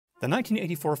The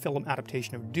 1984 film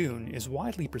adaptation of Dune is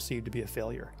widely perceived to be a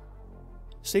failure.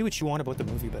 Say what you want about the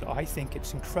movie, but I think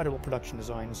its incredible production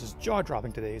design is as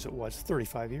jaw-dropping today as it was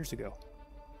 35 years ago.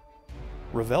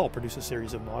 Revell produced a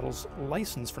series of models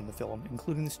licensed from the film,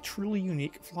 including this truly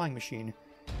unique flying machine,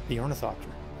 the Ornithopter.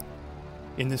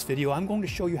 In this video, I'm going to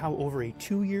show you how over a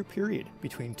 2-year period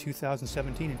between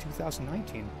 2017 and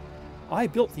 2019, I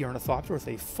built the Ornithopter with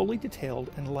a fully detailed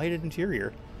and lighted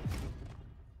interior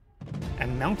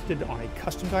and mounted it on a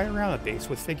custom diorama base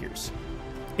with figures.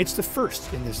 It's the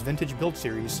first in this vintage build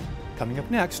series, coming up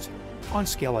next on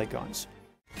Scale Icons.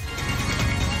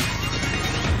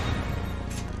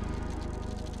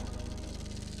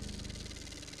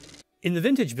 In the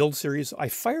vintage build series, I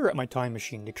fire up my time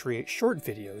machine to create short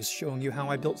videos showing you how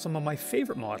I built some of my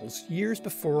favorite models years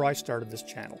before I started this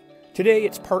channel. Today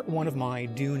it's part 1 of my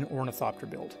Dune Ornithopter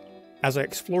build. As I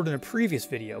explored in a previous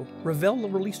video, Revell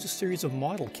released a series of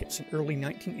model kits in early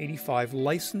 1985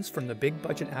 licensed from the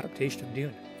big-budget adaptation of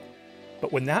Dune.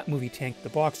 But when that movie tanked the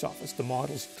box office, the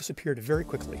models disappeared very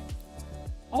quickly.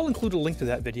 I'll include a link to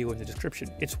that video in the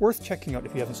description. It's worth checking out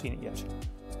if you haven't seen it yet.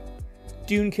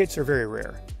 Dune kits are very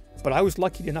rare, but I was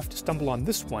lucky enough to stumble on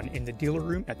this one in the dealer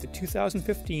room at the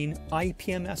 2015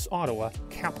 IPMS Ottawa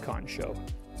Capcom show.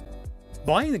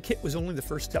 Buying the kit was only the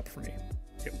first step for me.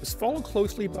 It was followed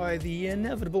closely by the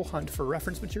inevitable hunt for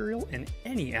reference material and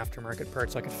any aftermarket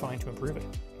parts I could find to improve it.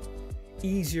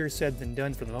 Easier said than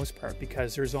done for the most part,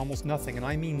 because there's almost nothing, and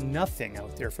I mean nothing,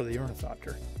 out there for the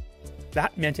Ornithopter.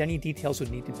 That meant any details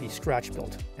would need to be scratch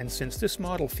built, and since this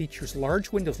model features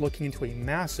large windows looking into a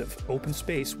massive open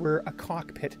space where a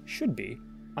cockpit should be,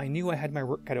 I knew I had my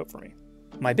work cut out for me.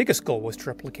 My biggest goal was to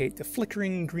replicate the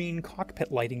flickering green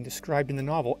cockpit lighting described in the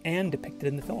novel and depicted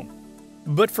in the film.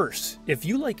 But first, if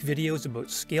you like videos about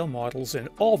scale models and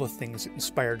all the things that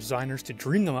inspire designers to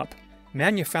dream them up,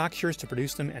 manufacturers to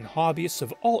produce them, and hobbyists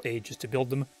of all ages to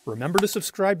build them, remember to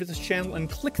subscribe to this channel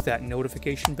and click that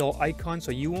notification bell icon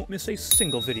so you won't miss a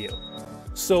single video.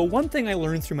 So one thing I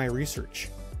learned through my research: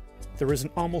 there is an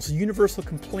almost universal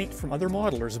complaint from other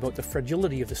modelers about the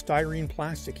fragility of the styrene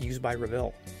plastic used by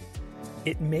Revell.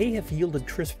 It may have yielded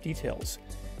crisp details,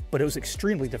 but it was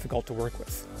extremely difficult to work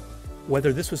with.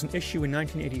 Whether this was an issue in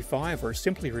 1985 or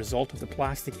simply a result of the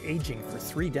plastic aging for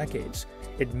 3 decades,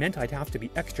 it meant I'd have to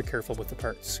be extra careful with the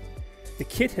parts. The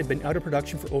kit had been out of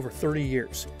production for over 30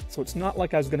 years, so it's not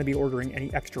like I was going to be ordering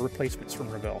any extra replacements from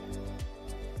Revell.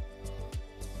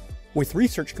 With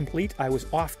research complete, I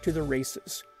was off to the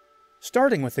races,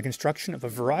 starting with the construction of a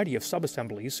variety of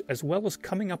subassemblies, as well as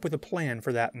coming up with a plan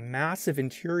for that massive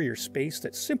interior space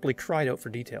that simply cried out for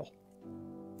detail.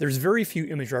 There's very few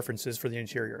image references for the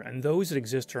interior, and those that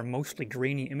exist are mostly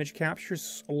grainy image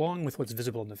captures, along with what's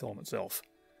visible in the film itself.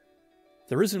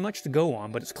 There isn't much to go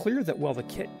on, but it's clear that while the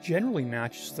kit generally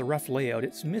matches the rough layout,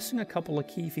 it's missing a couple of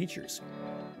key features,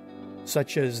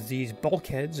 such as these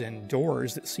bulkheads and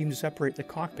doors that seem to separate the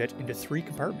cockpit into 3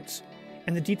 compartments,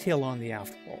 and the detail on the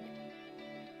aft wall.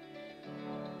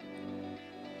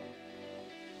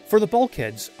 For the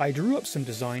bulkheads, I drew up some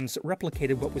designs that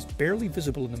replicated what was barely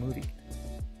visible in the movie.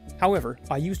 However,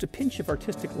 I used a pinch of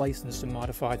artistic license to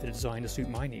modify the design to suit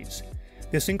my needs.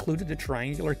 This included a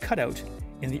triangular cutout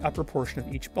in the upper portion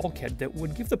of each bulkhead that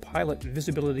would give the pilot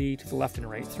visibility to the left and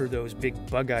right through those big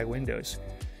bug-eye windows.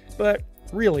 But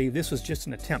really, this was just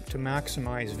an attempt to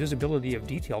maximize visibility of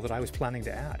detail that I was planning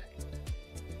to add.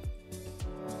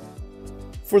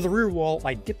 For the rear wall,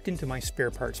 I dipped into my spare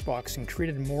parts box and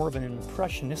created more of an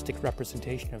impressionistic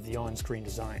representation of the on-screen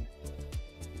design.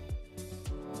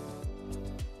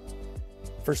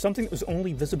 For something that was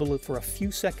only visible for a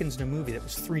few seconds in a movie that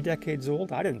was 3 decades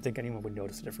old, I didn't think anyone would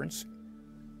notice the difference.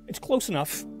 It's close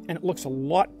enough, and it looks a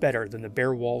lot better than the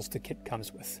bare walls the kit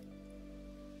comes with.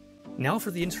 Now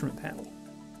for the instrument panel.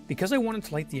 Because I wanted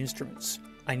to light the instruments,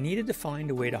 I needed to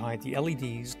find a way to hide the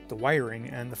LEDs, the wiring,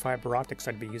 and the fiber optics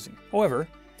I'd be using. However,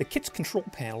 the kit's control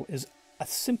panel is a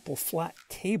simple flat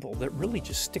table that really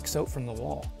just sticks out from the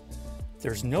wall.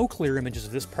 There's no clear images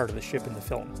of this part of the ship in the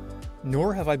film,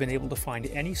 nor have I been able to find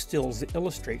any stills that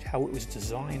illustrate how it was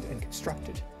designed and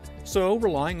constructed. So,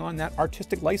 relying on that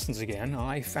artistic license again,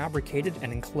 I fabricated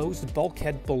an enclosed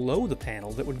bulkhead below the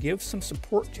panel that would give some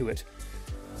support to it,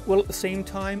 while at the same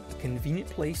time a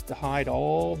convenient place to hide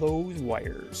all those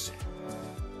wires.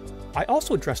 I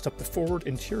also dressed up the forward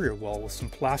interior wall with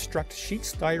some plastruct sheet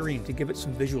styrene to give it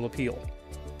some visual appeal.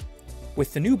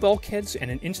 With the new bulkheads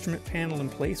and an instrument panel in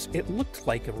place, it looked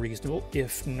like a reasonable,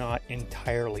 if not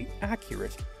entirely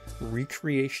accurate,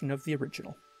 recreation of the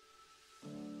original.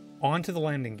 On to the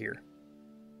landing gear.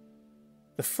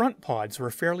 The front pods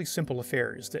were fairly simple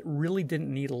affairs that really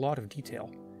didn't need a lot of detail.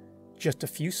 just a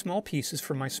few small pieces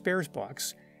from my spares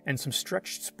box and some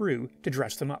stretched sprue to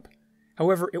dress them up.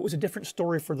 However, it was a different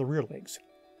story for the rear legs.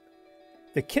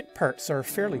 The kit parts are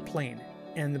fairly plain,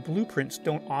 and the blueprints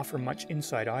don't offer much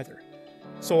inside either.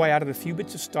 So I added a few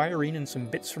bits of styrene and some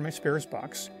bits from my spares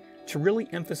box to really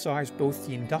emphasize both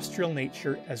the industrial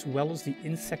nature as well as the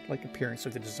insect-like appearance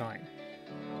of the design.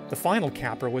 The final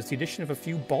capper was the addition of a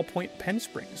few ballpoint pen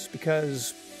springs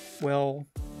because, well,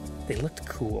 they looked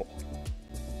cool.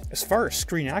 As far as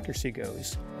screen accuracy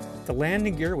goes, the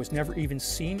landing gear was never even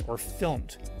seen or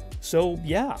filmed. So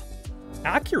yeah,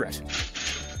 accurate.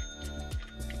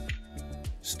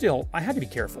 Still, I had to be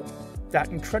careful. That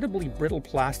incredibly brittle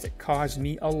plastic caused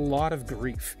me a lot of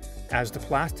grief, as the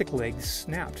plastic legs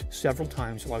snapped several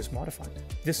times while I was modifying.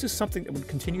 This is something that would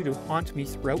continue to haunt me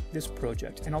throughout this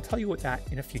project, and I'll tell you about that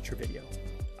in a future video.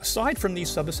 Aside from these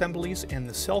sub-assemblies and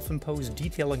the self-imposed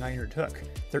detailing I undertook,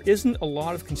 there isn't a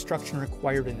lot of construction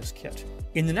required in this kit.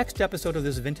 In the next episode of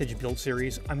this vintage build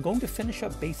series, I'm going to finish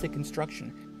up basic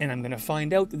construction, and I'm going to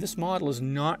find out that this model is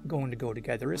not going to go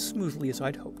together as smoothly as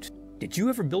I'd hoped. Did you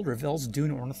ever build Revell's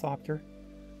Dune Ornithopter?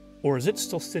 Or is it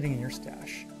still sitting in your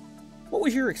stash? What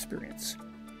was your experience?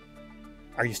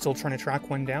 Are you still trying to track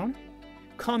one down?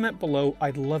 Comment below,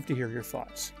 I'd love to hear your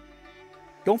thoughts.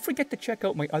 Don't forget to check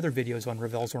out my other videos on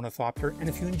Revell's Ornithopter, and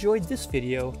if you enjoyed this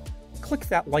video, click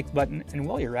that like button, and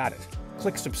while you're at it,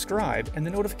 click subscribe and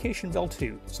the notification bell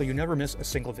too, so you never miss a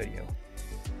single video.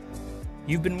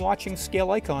 You've been watching Scale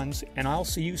Icons, and I'll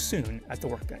see you soon at the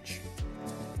workbench.